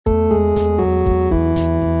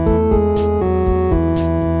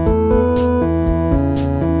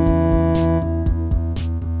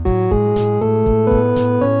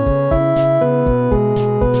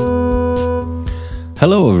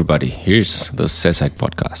everybody, here's the CESAC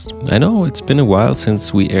podcast. I know it's been a while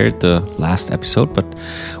since we aired the last episode, but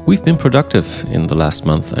we've been productive in the last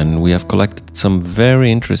month and we have collected some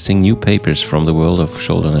very interesting new papers from the world of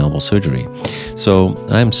shoulder and elbow surgery. So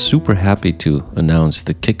I'm super happy to announce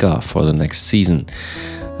the kickoff for the next season.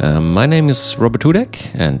 My name is Robert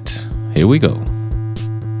Hudek and here we go.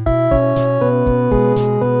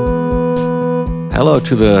 Hello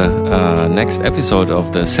to the next episode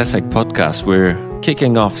of the CESAC podcast. We're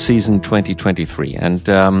kicking off season 2023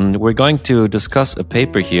 and we're going to discuss a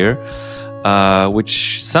paper here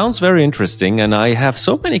which sounds very interesting, and I have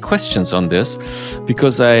so many questions on this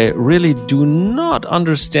because I really do not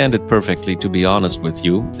understand it perfectly, to be honest with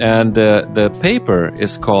you. And the paper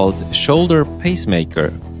is called Shoulder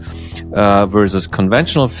Pacemaker versus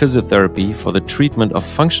Conventional Physiotherapy for the Treatment of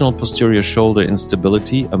Functional Posterior Shoulder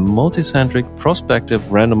Instability, a multicentric prospective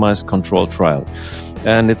randomized control trial.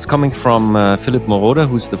 And it's coming from Philipp Moroder,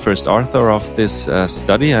 who's the first author of this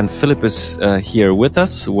study. And Philipp is here with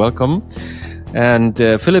us. Welcome. And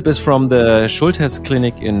Philipp is from the Schulthess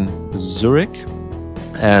Clinic in Zurich.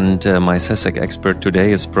 And my CESAC expert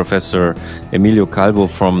today is Professor Emilio Calvo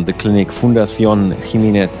from the clinic Fundación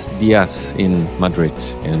Jiménez Díaz in Madrid,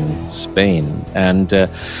 in Spain. And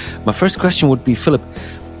my first question would be, Philipp,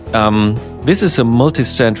 this is a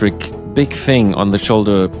multicentric big thing on the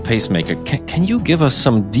shoulder pacemaker. Can you give us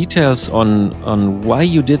some details on why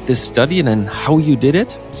you did this study and how you did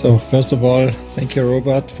it? So first of all, thank you,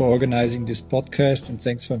 Robert, for organizing this podcast, and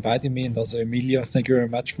thanks for inviting me. And also Emilio, thank you very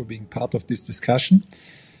much for being part of this discussion.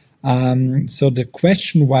 So the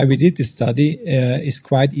question why we did this study is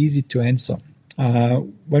quite easy to answer.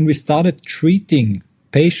 When we started treating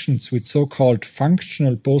patients with so-called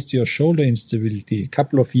functional posterior shoulder instability a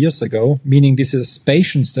couple of years ago, meaning this is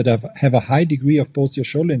patients that have a high degree of posterior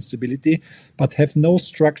shoulder instability but have no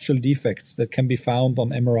structural defects that can be found on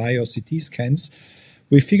MRI or CT scans,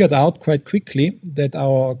 we figured out quite quickly that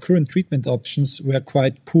our current treatment options were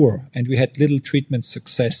quite poor and we had little treatment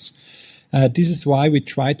success. This is why we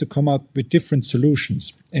tried to come up with different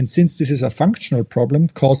solutions. And since this is a functional problem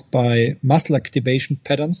caused by muscle activation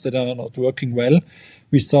patterns that are not working well,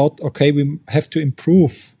 we thought, okay, we have to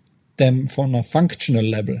improve them from a functional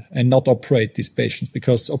level and not operate these patients,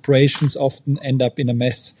 because operations often end up in a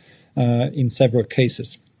mess in several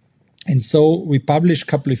cases. And so we published a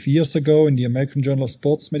couple of years ago in the American Journal of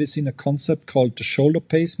Sports Medicine a concept called the shoulder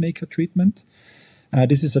pacemaker treatment.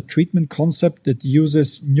 This is a treatment concept that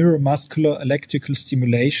uses neuromuscular electrical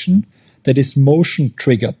stimulation that is motion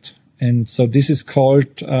triggered. And so this is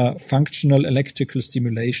called functional electrical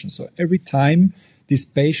stimulation. So every time this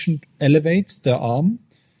patient elevates their arm,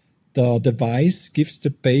 the device gives the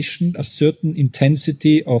patient a certain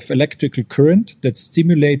intensity of electrical current that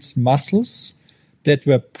stimulates muscles that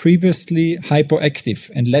were previously hypoactive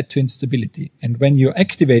and led to instability. And when you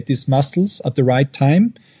activate these muscles at the right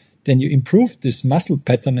time, then you improve this muscle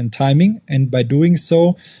pattern and timing. And by doing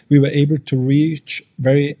so, we were able to reach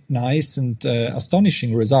very nice and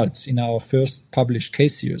astonishing results in our first published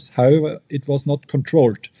case series. However, it was not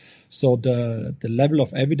controlled. So the level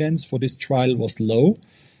of evidence for this trial was low.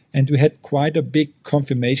 And we had quite a big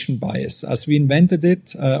confirmation bias. As we invented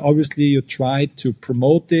it, obviously you try to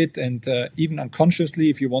promote it, and even unconsciously,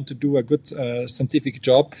 if you want to do a good scientific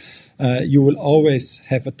job, you will always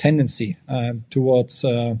have a tendency towards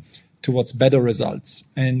better results.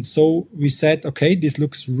 And so we said, okay, this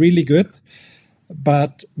looks really good,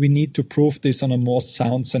 but we need to prove this on a more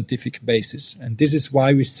sound scientific basis. And this is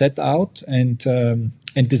why we set out and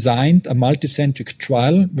designed a multicentric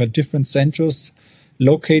trial where different centers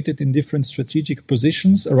located in different strategic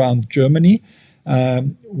positions around Germany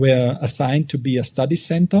were assigned to be a study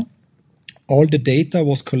center. All the data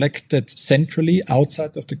was collected centrally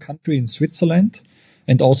outside of the country in Switzerland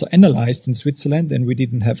and also analyzed in Switzerland, and we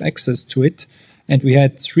didn't have access to it. And we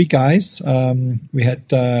had three guys. We had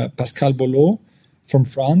Pascal Bollot from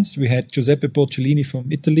France, we had Giuseppe Porcellini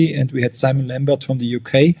from Italy, and we had Simon Lambert from the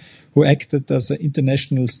UK, who acted as an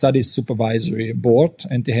international studies supervisory board,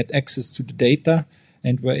 and they had access to the data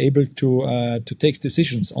and were able to take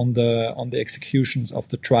decisions on the executions of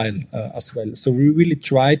the trial as well. So we really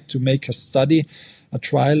tried to make a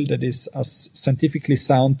trial that is as scientifically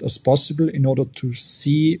sound as possible in order to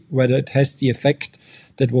see whether it has the effect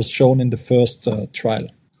that was shown in the first trial.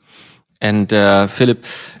 And Philipp,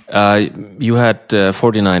 you had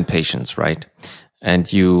 49 patients, right?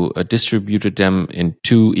 And you distributed them in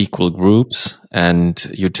two equal groups, and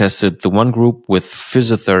you tested the one group with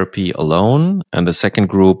physiotherapy alone and the second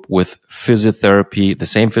group with physiotherapy, the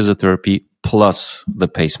same physiotherapy plus the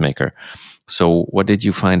pacemaker. So what did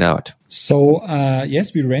you find out? So,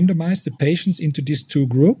 yes, we randomized the patients into these two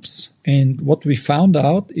groups. And what we found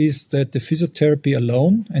out is that the physiotherapy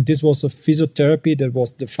alone, and this was a physiotherapy that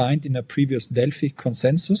was defined in a previous Delphi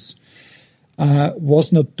consensus,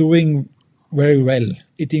 was not doing very well.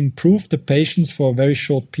 It improved the patients for a very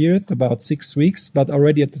short period, about 6 weeks, but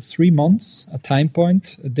already at the 3 months, a time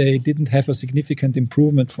point, they didn't have a significant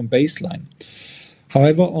improvement from baseline.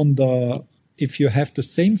 However, if you have the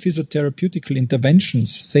same physiotherapeutical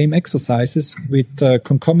interventions, same exercises with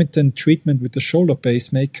concomitant treatment with the shoulder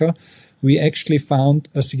pacemaker, we actually found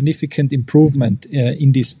a significant improvement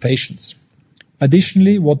in these patients.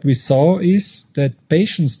 Additionally, what we saw is that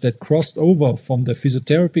patients that crossed over from the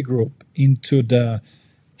physiotherapy group into the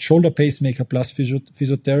shoulder pacemaker plus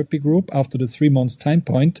physiotherapy group after the 3 months time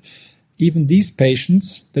point, even these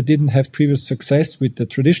patients that didn't have previous success with the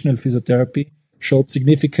traditional physiotherapy showed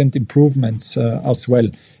significant improvements as well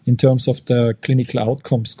in terms of the clinical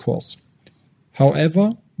outcome scores.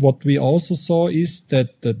 However, what we also saw is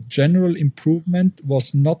that the general improvement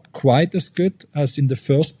was not quite as good as in the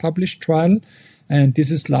first published trial. And this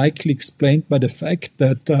is likely explained by the fact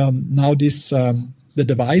that now the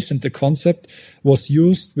device and the concept was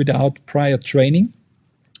used without prior training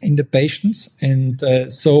in the patients. And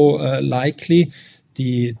so likely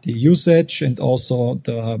the usage and also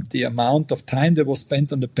the amount of time that was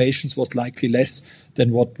spent on the patients was likely less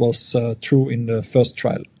than what was true in the first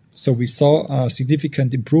trial. So we saw a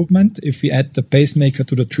significant improvement if we add the pacemaker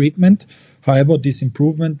to the treatment. However, this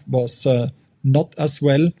improvement was not as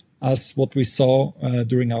well as what we saw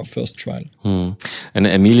during our first trial. And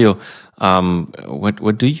Emilio,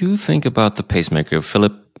 what do you think about the pacemaker?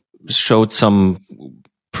 Philip showed some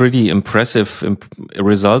pretty impressive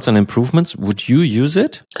results and improvements. Would you use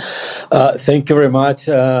it? Thank you very much,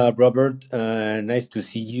 Robert. Nice to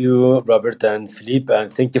see you, Robert and Philippe,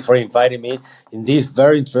 and thank you for inviting me in this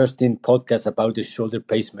very interesting podcast about the shoulder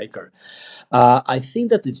pacemaker. I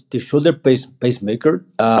think that the shoulder pacemaker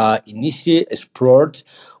initially explored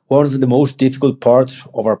one of the most difficult parts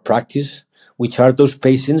of our practice, which are those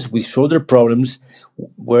patients with shoulder problems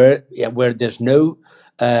where there's no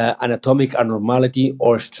anatomic abnormality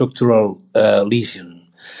or structural lesion.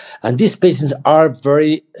 And these patients are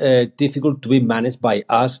very difficult to be managed by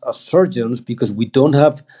us as surgeons because we don't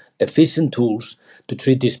have efficient tools to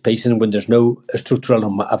treat this patient when there's no structural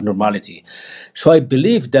abnormality. So I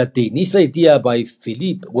believe that the initial idea by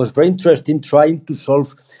Philippe was very interesting, trying to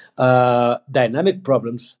solve dynamic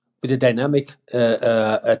problems with a dynamic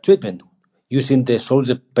treatment using the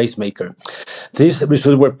shoulder pacemaker. These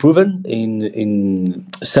results were proven in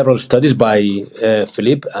several studies by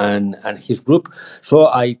Philippe and his group. So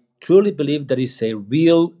I truly believe that it's a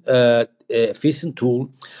real efficient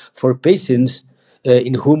tool for patients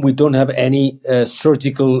in whom we don't have any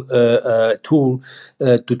surgical tool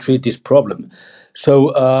to treat this problem.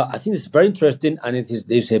 So I think it's very interesting, and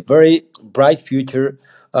there's a very bright future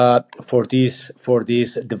for this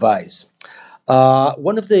device.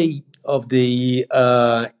 One of the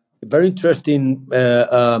very interesting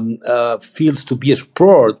fields to be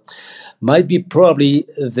explored might be probably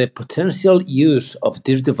the potential use of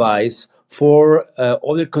this device for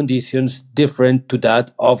other conditions different to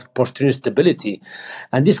that of posterior instability.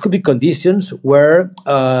 And this could be conditions where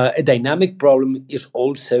a dynamic problem is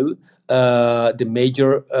also the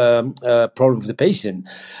major problem of the patient.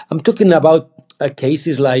 I'm talking about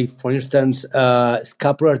cases like, for instance,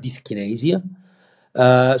 scapular dyskinesia.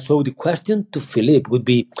 So the question to Philippe would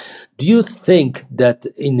be, do you think that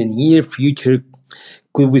in the near future,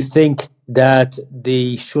 could we think that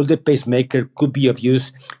the shoulder pacemaker could be of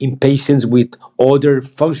use in patients with other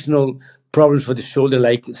functional problems for the shoulder,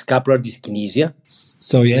 like scapular dyskinesia?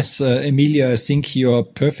 So yes, Emilio, I think you're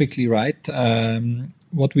perfectly right.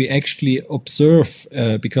 What we actually observe,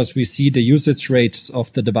 because we see the usage rates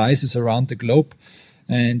of the devices around the globe,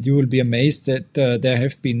 and you will be amazed that there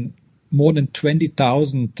have been more than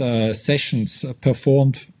 20,000 sessions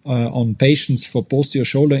performed on patients for posterior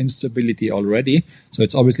shoulder instability already. So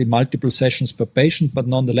it's obviously multiple sessions per patient, but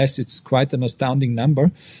nonetheless, it's quite an astounding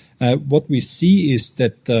number. What we see is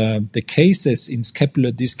that the cases in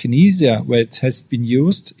scapular dyskinesia where it has been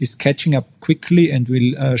used is catching up quickly and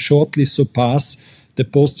will shortly surpass the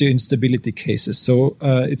posterior instability cases. So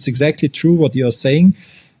it's exactly true what you're saying.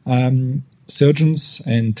 Surgeons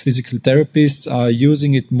and physical therapists are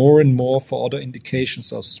using it more and more for other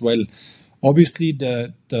indications as well. Obviously,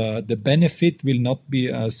 the benefit will not be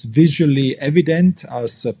as visually evident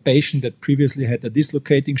as a patient that previously had a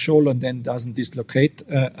dislocating shoulder and then doesn't dislocate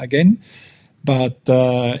again. but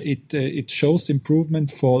it shows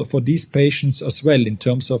improvement for these patients as well in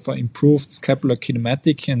terms of improved scapular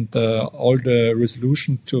kinematic and all the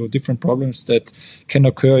resolution to different problems that can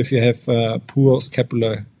occur if you have poor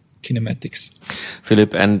scapular kinematics.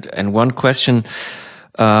 Philipp, and one question,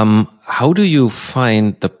 how do you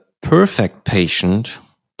find the perfect patient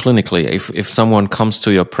clinically if someone comes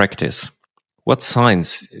to your practice? What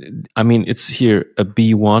signs? I mean, it's here a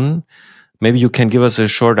B1. Maybe you can give us a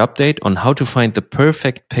short update on how to find the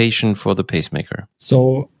perfect patient for the pacemaker.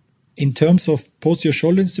 So in terms of posterior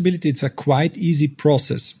shoulder instability, it's a quite easy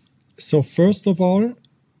process. So first of all,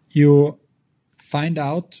 you find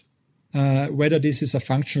out whether this is a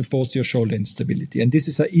functional posterior shoulder instability. And this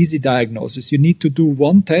is an easy diagnosis. You need to do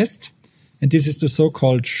one test, and this is the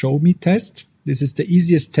so-called show me test. This is the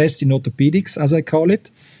easiest test in orthopedics, as I call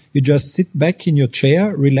it. You just sit back in your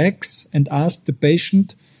chair, relax, and ask the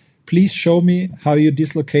patient, please show me how you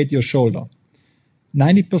dislocate your shoulder.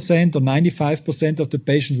 90% or 95% of the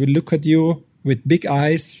patients will look at you with big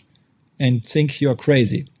eyes and think you're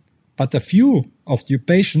crazy. But a few of your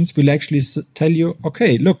patients will actually tell you,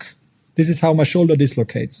 okay, look, this is how my shoulder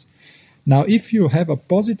dislocates. Now, if you have a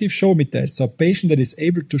positive show me test, so a patient that is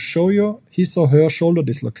able to show you his or her shoulder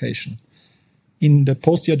dislocation in the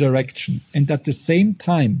posterior direction, and at the same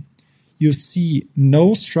time you see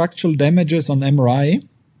no structural damages on MRI,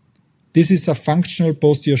 this is a functional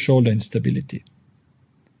posterior shoulder instability.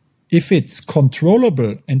 If it's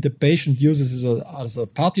controllable and the patient uses it as a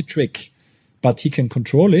party trick, but he can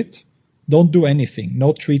control it, don't do anything,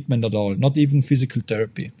 no treatment at all, not even physical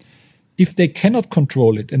therapy. If they cannot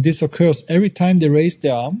control it, and this occurs every time they raise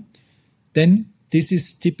their arm, then this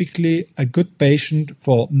is typically a good patient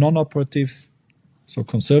for non-operative, so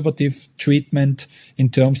conservative treatment in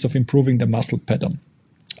terms of improving the muscle pattern.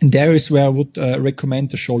 And there is where I would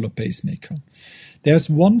recommend the shoulder pacemaker. There's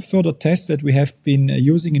one further test that we have been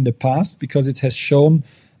using in the past because it has shown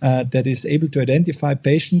that is able to identify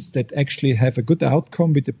patients that actually have a good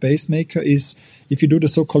outcome with the pacemaker is if you do the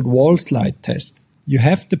so-called wall slide test. You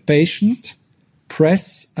have the patient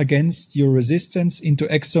press against your resistance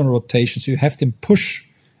into external rotation. So you have them push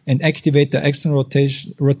and activate the external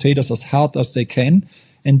rotators as hard as they can.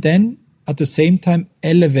 And then at the same time,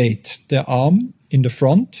 elevate the arm in the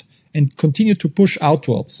front and continue to push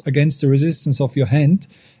outwards against the resistance of your hand.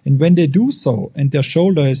 And when they do so, and their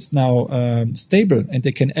shoulder is now stable and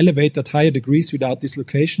they can elevate at higher degrees without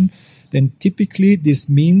dislocation, then typically this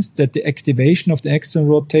means that the activation of the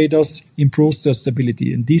external rotators improves their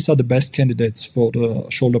stability. And these are the best candidates for the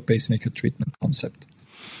shoulder pacemaker treatment concept.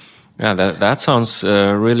 Yeah, that sounds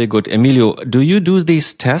really good. Emilio, do you do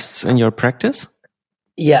these tests in your practice?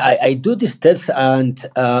 Yeah, I do these tests, and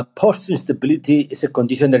posterior instability is a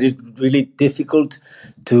condition that is really difficult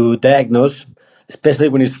to diagnose, especially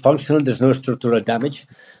when it's functional. There's no structural damage,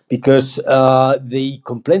 because the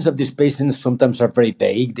complaints of these patients sometimes are very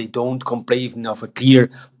vague. They don't complain of a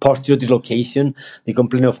clear posterior dislocation. They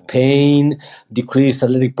complain of pain, decreased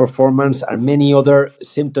athletic performance, and many other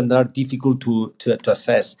symptoms that are difficult to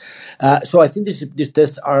assess. So I think these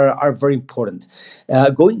tests are very important.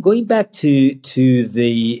 Going back to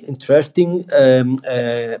the interesting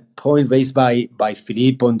point raised by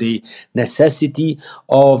Philippe on the necessity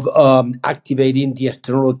of activating the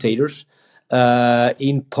external rotators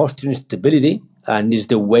in posterior instability, and is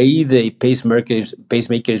the way the pacemaker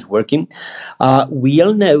is working. We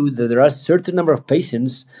all know that there are a certain number of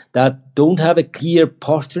patients that don't have a clear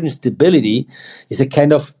posterior instability. It's a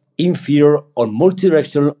kind of inferior or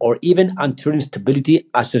multidirectional or even anterior instability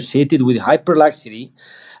associated with hyperlaxity.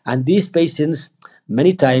 And these patients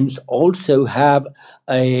many times also have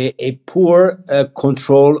a poor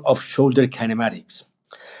control of shoulder kinematics,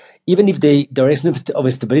 even if the direction of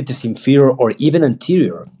instability is inferior or even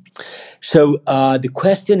anterior. So the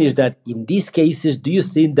question is that in these cases, do you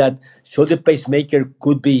think that shoulder pacemaker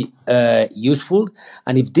could be useful?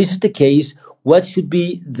 And if this is the case, what should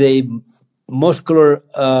be the muscular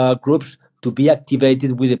groups to be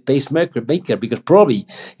activated with a pacemaker? Because probably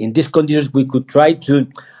in these conditions, we could try to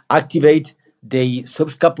activate the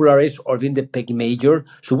subscapularis or even the pec major.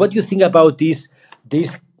 So what do you think about these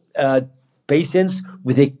patients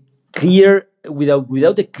with a clear,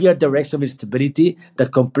 without a clear direction of instability,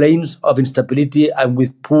 that complains of instability and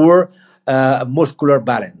with poor muscular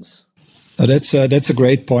balance? That's a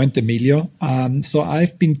great point, Emilio. So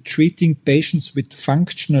I've been treating patients with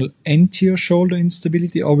functional anterior shoulder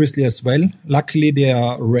instability, obviously as well. Luckily, they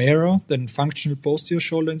are rarer than functional posterior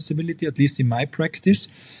shoulder instability, at least in my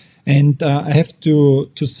practice. And I have to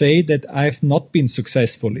say that I've not been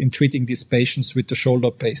successful in treating these patients with the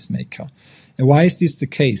shoulder pacemaker. And why is this the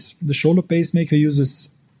case? The shoulder pacemaker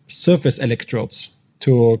uses surface electrodes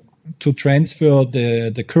to transfer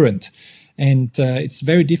the current. And it's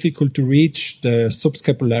very difficult to reach the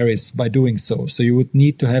subscapularis by doing so. So you would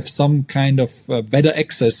need to have some kind of better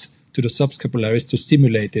access to the subscapularis to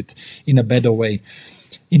stimulate it in a better way.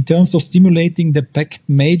 In terms of stimulating the pect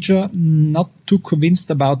major, not too convinced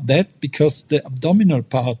about that, because the abdominal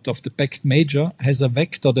part of the pect major has a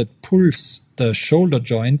vector that pulls the shoulder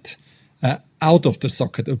joint out of the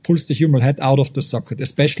socket, or pulls the humeral head out of the socket,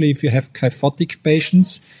 especially if you have kyphotic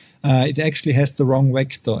patients. It actually has the wrong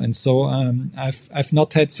vector. And so I've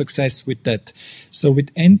not had success with that. So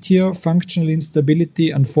with anterior functional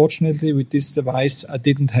instability, unfortunately, with this device, I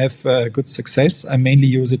didn't have good success. I mainly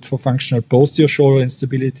use it for functional posterior shoulder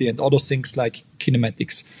instability and other things like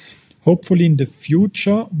kinematics. Hopefully in the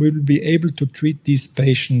future, we will be able to treat these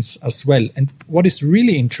patients as well. And what is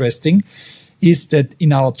really interesting is that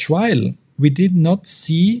in our trial, we did not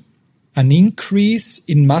see an increase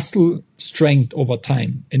in muscle strength over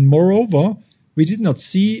time. And moreover, we did not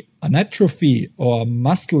see an atrophy or a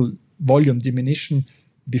muscle volume diminution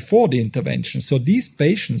before the intervention. So these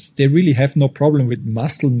patients, they really have no problem with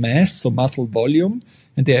muscle mass or muscle volume.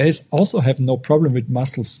 And they also have no problem with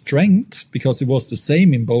muscle strength because it was the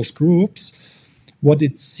same in both groups. What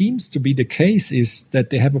it seems to be the case is that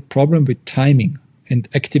they have a problem with timing and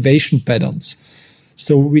activation patterns.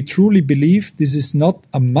 So we truly believe this is not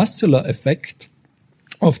a muscular effect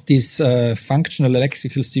of this functional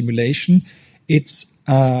electrical stimulation. It's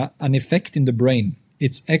an effect in the brain.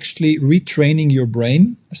 It's actually retraining your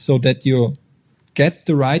brain so that you get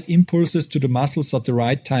the right impulses to the muscles at the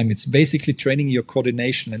right time. It's basically training your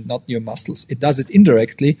coordination and not your muscles. It does it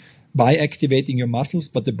indirectly by activating your muscles,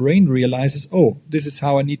 but the brain realizes, oh, this is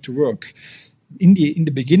how I need to work. In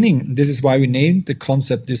the beginning, this is why we named the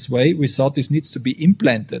concept this way, we thought this needs to be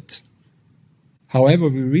implanted. However,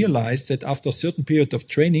 we realized that after a certain period of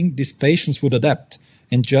training, these patients would adapt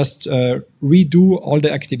and just redo all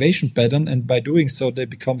the activation pattern, and by doing so, they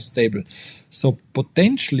become stable. So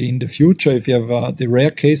potentially in the future, if you have the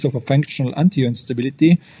rare case of a functional anterior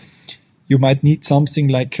instability, you might need something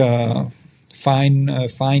like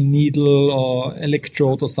fine needle or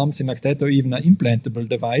electrode or something like that, or even an implantable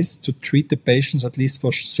device to treat the patients at least for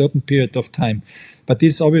a certain period of time. But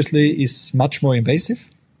this obviously is much more invasive,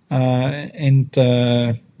 and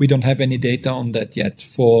we don't have any data on that yet.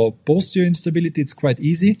 For posterior instability, it's quite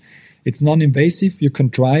easy. It's non-invasive. You can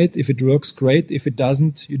try it. If it works, great. If it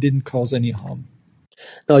doesn't, you didn't cause any harm.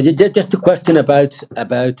 No, just a question about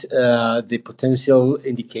the potential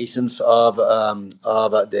indications of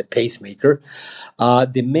the pacemaker.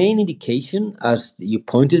 The main indication, as you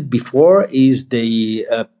pointed before, is the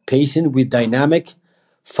patient with dynamic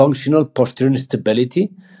functional posterior instability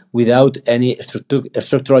without any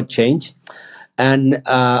structural change. And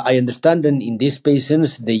I understand that in these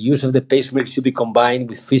patients, the use of the pacemaker should be combined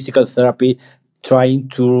with physical therapy, trying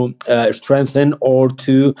to strengthen or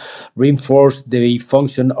to reinforce the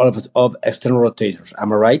function of external rotators.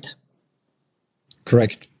 Am I right?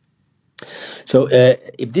 Correct. So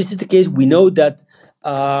if this is the case, we know that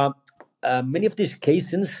many of these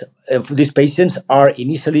cases, these patients are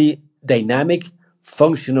initially dynamic,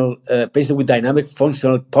 functional, patients with dynamic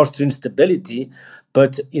functional posterior instability,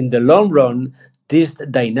 but in the long run, this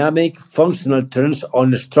dynamic functional turns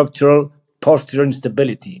on structural posterior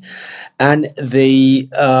instability, and the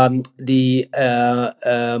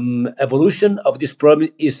evolution of this problem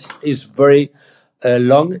is very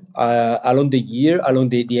long along the year, along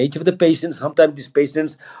the age of the patient. Sometimes these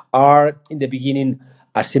patients are in the beginning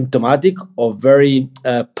asymptomatic or very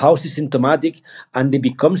paucisymptomatic, and they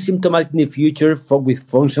become symptomatic in the future with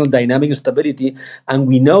functional dynamic instability. And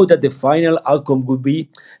we know that the final outcome would be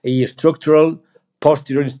a structural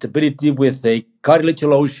posterior instability with a cartilage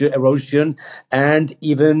erosion and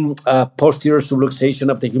even posterior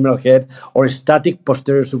subluxation of the humeral head, or static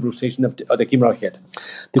posterior subluxation of the humeral head.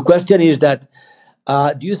 The question is that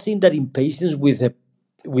do you think that in patients with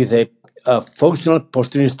a functional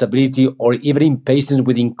posterior instability, or even in patients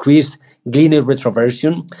with increased glenoid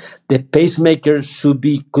retroversion, the pacemaker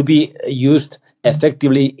could be used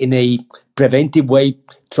effectively in a preventive way,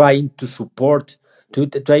 trying to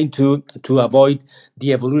avoid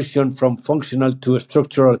the evolution from functional to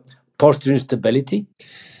structural posterior instability?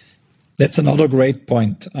 That's another great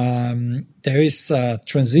point. There is a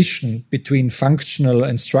transition between functional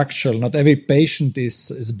and structural. Not every patient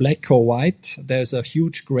is black or white. There's a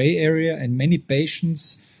huge gray area, and many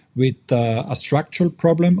patients with a structural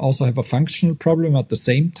problem also have a functional problem at the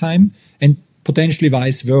same time, and potentially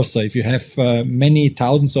vice versa. If you have many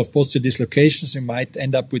thousands of posterior dislocations, you might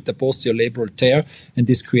end up with a posterior labral tear, and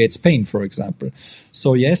this creates pain, for example.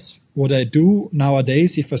 So yes, what I do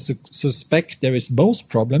nowadays, if I suspect there is both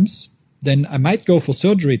problems, then I might go for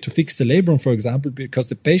surgery to fix the labrum, for example, because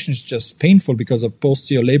the patient is just painful because of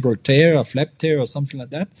posterolabral tear or flap tear or something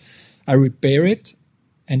like that. I repair it,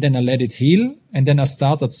 and then I let it heal, and then I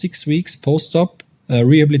start at 6 weeks post-op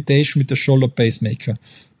rehabilitation with the shoulder pacemaker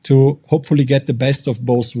to hopefully get the best of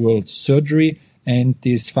both worlds, surgery and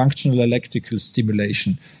this functional electrical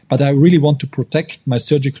stimulation. But I really want to protect my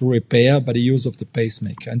surgical repair by the use of the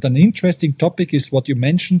pacemaker. And an interesting topic is what you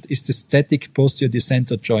mentioned is the static posterior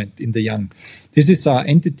decenter joint in the young. This is our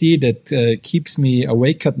entity that keeps me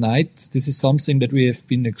awake at night. This is something that we have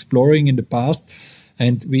been exploring in the past,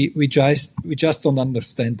 and we just don't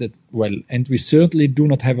understand it well. And we certainly do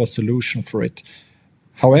not have a solution for it.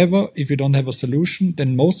 However, if you don't have a solution,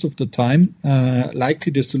 then most of the time,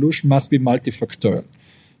 likely the solution must be multifactorial.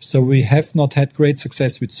 So we have not had great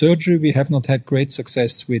success with surgery. We have not had great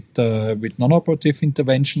success with non-operative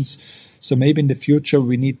interventions. So maybe in the future,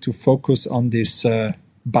 we need to focus on this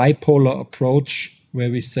bipolar approach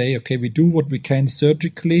where we say, okay, we do what we can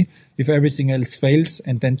surgically if everything else fails,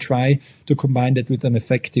 and then try to combine that with an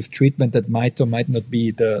effective treatment that might or might not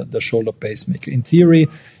be the shoulder pacemaker. In theory,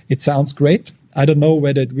 it sounds great. I don't know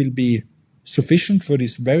whether it will be sufficient for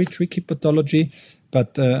this very tricky pathology,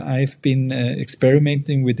 but I've been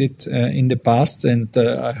experimenting with it in the past, and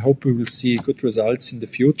I hope we will see good results in the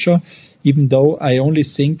future, even though I only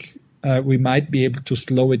think we might be able to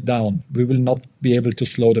slow it down. We will not be able to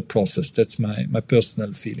slow the process. That's my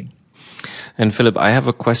personal feeling. And Philip, I have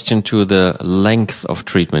a question to the length of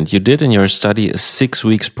treatment. You did in your study a 6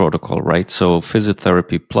 weeks protocol, right? So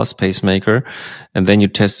physiotherapy plus pacemaker. And then you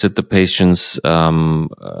tested the patients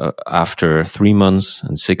after 3 months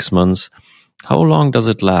and 6 months. How long does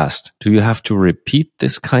it last? Do you have to repeat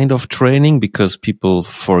this kind of training because people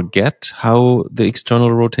forget how the external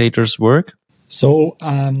rotators work? So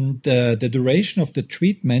the duration of the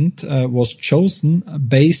treatment was chosen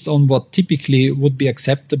based on what typically would be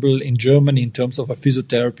acceptable in Germany in terms of a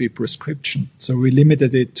physiotherapy prescription. So we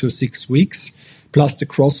limited it to 6 weeks, plus the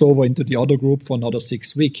crossover into the other group for another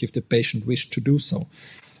 6 weeks if the patient wished to do so.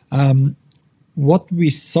 What we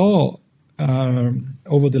saw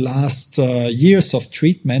over the last years of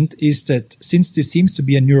treatment is that since this seems to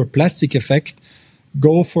be a neuroplastic effect,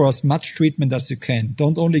 go for as much treatment as you can.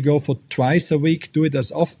 Don't only go for twice a week, do it as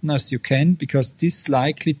often as you can, because this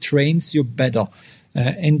likely trains you better.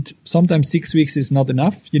 And sometimes 6 weeks is not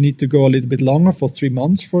enough. You need to go a little bit longer for 3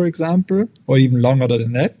 months, for example, or even longer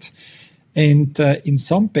than that. And in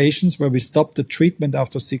some patients where we stop the treatment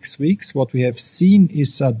after 6 weeks, what we have seen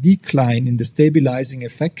is a decline in the stabilizing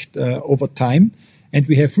effect over time. And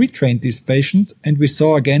we have retrained this patient, and we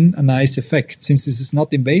saw again a nice effect. Since this is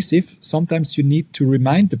not invasive, sometimes you need to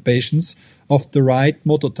remind the patients of the right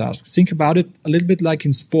motor tasks. Think about it a little bit like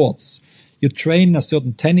in sports. You train a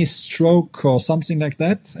certain tennis stroke or something like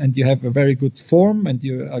that, and you have a very good form and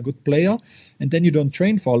you're a good player, and then you don't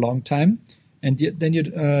train for a long time, and then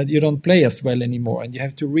you don't play as well anymore, and you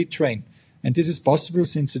have to retrain. And this is possible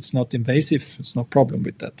since it's not invasive. It's no problem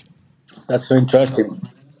with that. That's so interesting.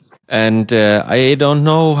 And I don't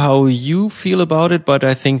know how you feel about it, but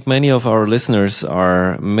I think many of our listeners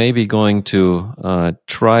are maybe going to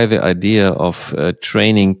try the idea of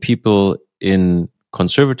training people in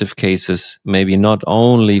conservative cases, maybe not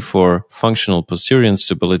only for functional posterior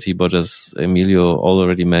instability, but as Emilio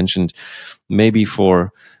already mentioned, maybe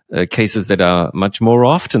for cases that are much more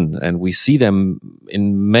often. And we see them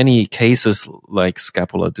in many cases like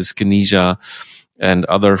scapular dyskinesia and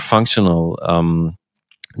other functional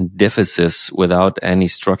deficits without any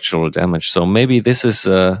structural damage. So maybe this is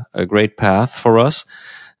a great path for us.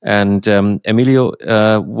 And Emilio,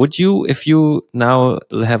 would you, if you now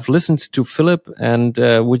have listened to Philip, and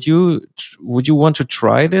would you want to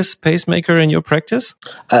try this pacemaker in your practice?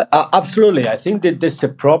 Absolutely. I think that there's a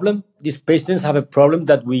problem. These patients have a problem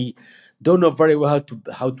that we don't know very well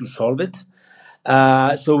how to solve it.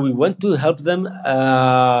 So we want to help them.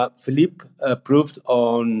 Philippe proved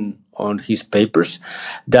on his papers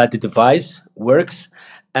that the device works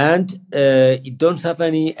and it doesn't have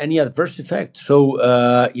any adverse effect. So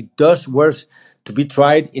it does work to be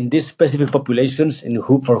tried in these specific populations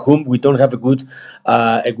for whom we don't have a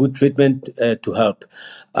good treatment to help.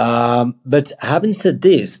 But having said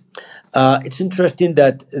this, it's interesting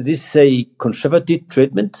that this is a conservative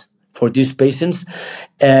treatment for these patients.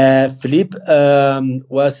 Philippe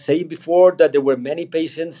was saying before that there were many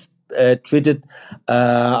patients treated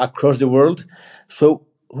across the world. So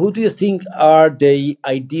who do you think are the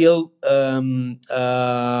ideal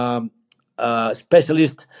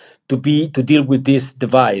specialists to deal with this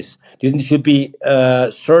device? Do you think it should be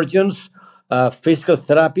surgeons, physical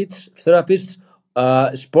therapists,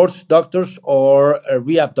 sports doctors, or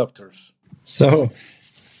rehab doctors? So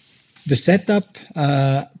the setup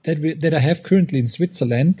that I have currently in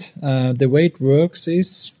Switzerland, the way it works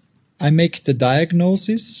is I make the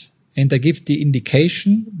diagnosis and I give the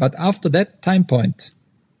indication, but after that time point,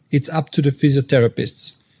 it's up to the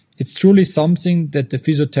physiotherapists. It's truly something that the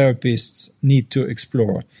physiotherapists need to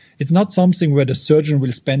explore. It's not something where the surgeon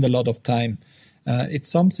will spend a lot of time. It's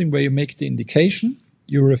something where you make the indication,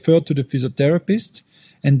 you refer to the physiotherapist,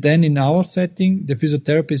 and then in our setting, the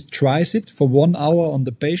physiotherapist tries it for 1 hour on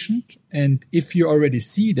the patient. And if you already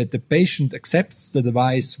see that the patient accepts the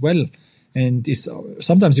device well, and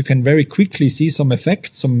sometimes you can very quickly see some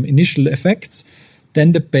effects, some initial effects,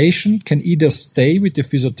 then the patient can either stay with the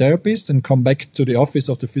physiotherapist and come back to the office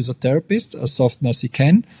of the physiotherapist as often as he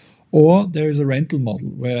can, or there is a rental model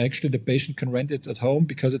where actually the patient can rent it at home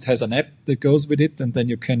because it has an app that goes with it, and then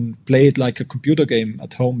you can play it like a computer game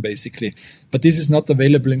at home, basically. But this is not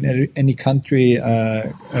available in any country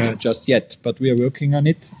just yet. But we are working on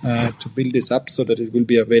it to build this up so that it will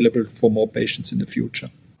be available for more patients in the future.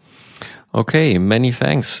 Okay, many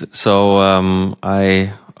thanks. So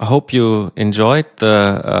I hope you enjoyed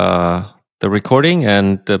the recording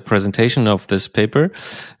and the presentation of this paper,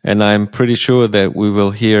 and I'm pretty sure that we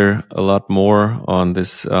will hear a lot more on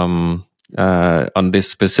this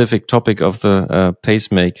specific topic of the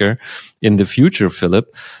pacemaker in the future,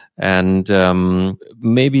 Philip. And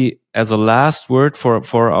maybe as a last word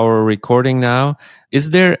for our recording now,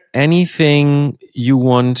 is there anything you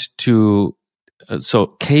want to so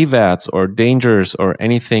caveats or dangers or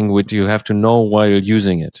anything which you have to know while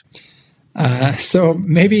using it? So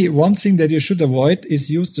maybe one thing that you should avoid is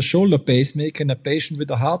use the shoulder pacemaker in a patient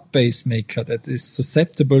with a heart pacemaker that is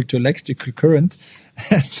susceptible to electrical current.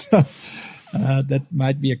 So that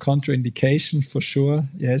might be a contraindication for sure.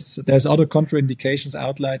 Yes, there's other contraindications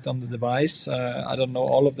outlined on the device. I don't know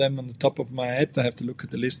all of them on the top of my head. I have to look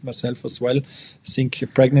at the list myself as well. I think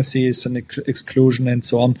pregnancy is an exclusion and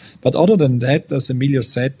so on. But other than that, as Emilio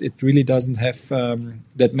said, it really doesn't have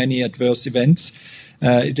that many adverse events.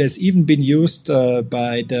 It has even been used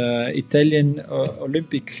by the Italian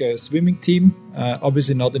Olympic swimming team.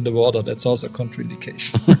 Obviously not in the water. That's also a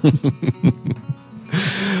contraindication.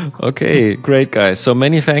 Okay, great, guys. So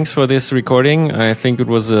many thanks for this recording. I think it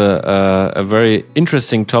was a very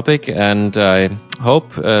interesting topic, and I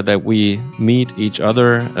hope that we meet each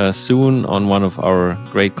other soon on one of our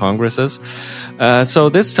great congresses. So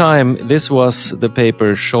this time, this was the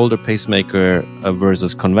paper Shoulder Pacemaker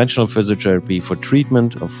versus Conventional Physiotherapy for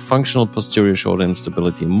Treatment of Functional Posterior Shoulder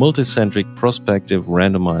Instability, Multicentric Prospective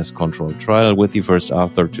Randomized Controlled Trial, with the first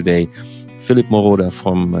author today, Philip Moroder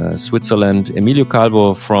from Switzerland, Emilio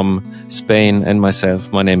Calvo from Spain, and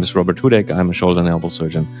myself. My name is Robert Hudek. I'm a shoulder and elbow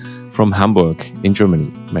surgeon from Hamburg in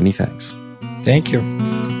Germany. Many thanks. Thank you.